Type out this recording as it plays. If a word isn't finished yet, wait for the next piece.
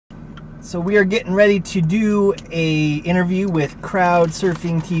So we are getting ready to do a interview with Crowd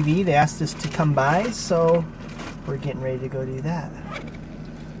Surfing TV. They asked us to come by, so we're getting ready to go do that.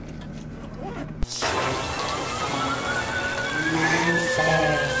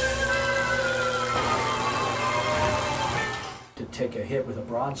 To take a hit with a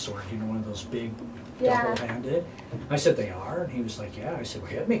broadsword, you know, one of those big double-handed. I said, they are? And he was like, yeah. I said,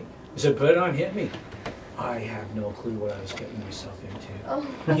 well, hit me. I said, put it on, hit me. I had no clue what I was getting myself into. Oh.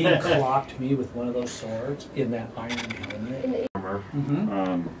 He clocked me with one of those swords in that iron helmet. Armor,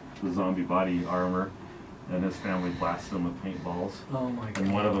 the zombie body armor, and his family blasted him with paintballs. Oh my god.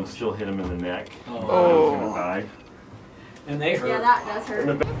 And one of them still hit him in the neck. Oh. He was gonna die. And they hurt. Yeah, that does hurt.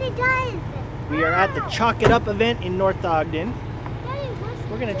 Yes, it does. We are at the Chalk It Up event in North Ogden.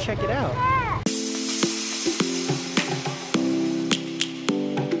 We're gonna check it out.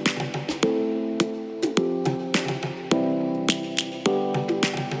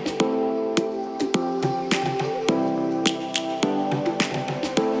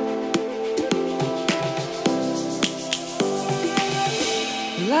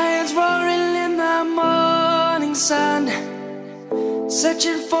 Lions roaring in the morning sun,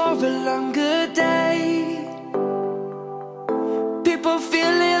 searching for a longer day. People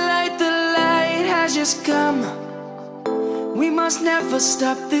feeling like the light has just come. We must never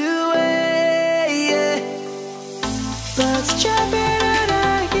stop the way. Birds chirping and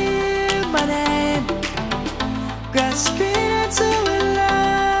I hear my name, grasping into life.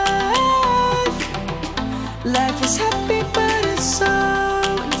 Life is happy but it's so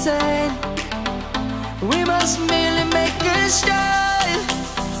insane. We must merely make a start.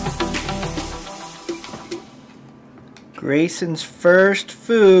 Grayson's first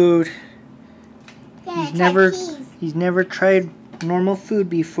food. Yeah, He's never tried normal food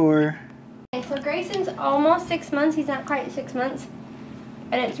before. Okay, so Grayson's almost 6 months. He's not quite 6 months.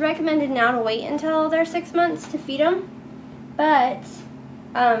 And it's recommended now to wait until they're 6 months to feed him. But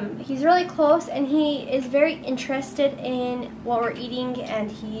he's really close and he is very interested in what we're eating,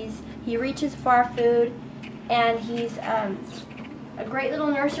 and he reaches for our food, and he's a great little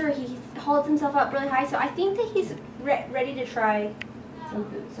nurser. He holds himself up really high, so I think that he's ready to try some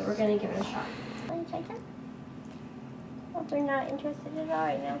food, so we're going to give it a shot. Want to try some? Well, they're not interested at all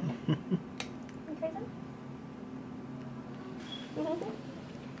right now. Want to try some?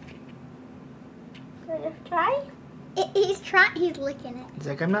 Want to try? He's licking it. He's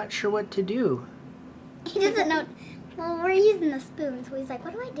like, I'm not sure what to do. He doesn't know. Well, we're using the spoon, so he's like,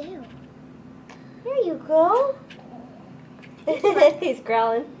 what do I do? There you go. He's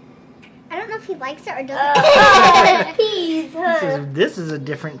growling. I don't know if he likes it or doesn't. Peas, huh? This is a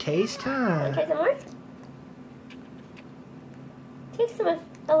different taste, huh? Try some more? Takes them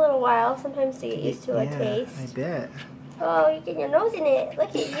a little while sometimes to get used to a taste. I bet. Oh, you're getting your nose in it.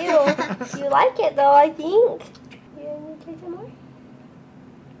 Look at you. You like it though, I think. You want to try some more?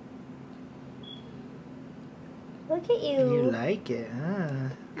 Look at you. You like it, huh?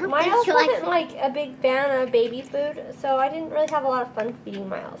 Miles wasn't like a big fan of baby food, so I didn't really have a lot of fun feeding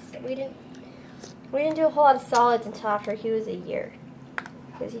Miles. We didn't do a whole lot of solids until after he was a year,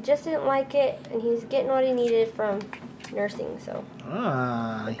 because he just didn't like it, and he was getting what he needed from nursing. So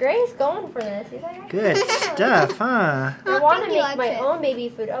Gray's going for this. He's like, good stuff, huh? I want to make my own baby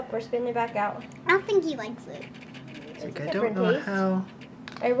food. Oh, we're spinning it back out. I don't think he likes it. It's like, I don't know how.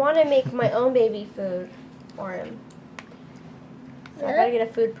 I want to make my own baby food for him. So I gotta get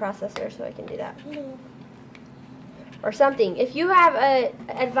a food processor so I can do that. Or something. If you have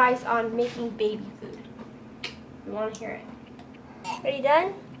advice on making baby food, we want to hear it. Are you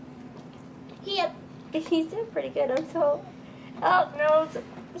done? Yep. He's doing pretty good. I'm so... Oh, no.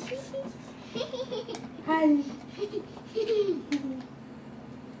 Hi.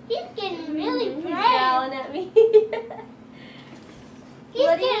 He's getting really He's brave. growling at me.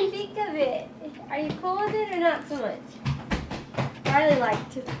 What do you think of it? Are you cool with it or not so much? Riley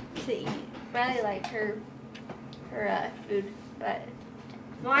liked to eat. Riley liked her food, but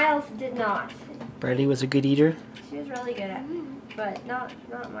Miles did not. Brady was a good eater. She was really good at it, but not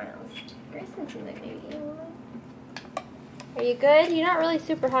Miles. Grayson seemed like maybe eat a little. Are you good? You're not really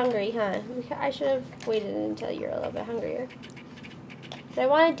super hungry, huh? I should have waited until you're a little bit hungrier. But I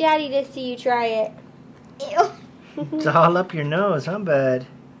wanted Daddy to see you try it. Ew. It's all up your nose, huh, bud?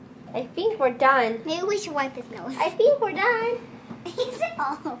 I think we're done. Maybe we should wipe his nose. I think we're done. He's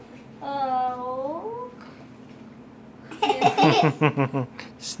all over. Oh.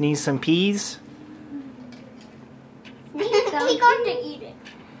 Sneeze some peas. He's going to eat it.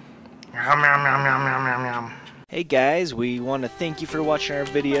 Yum, yum, yum, yum, yum, yum, yum. Hey guys, we want to thank you for watching our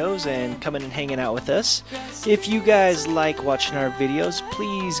videos and coming and hanging out with us. If you guys like watching our videos,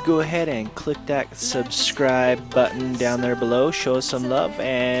 please go ahead and click that subscribe button down there below. Show us some love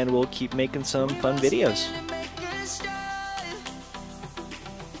and we'll keep making some fun videos.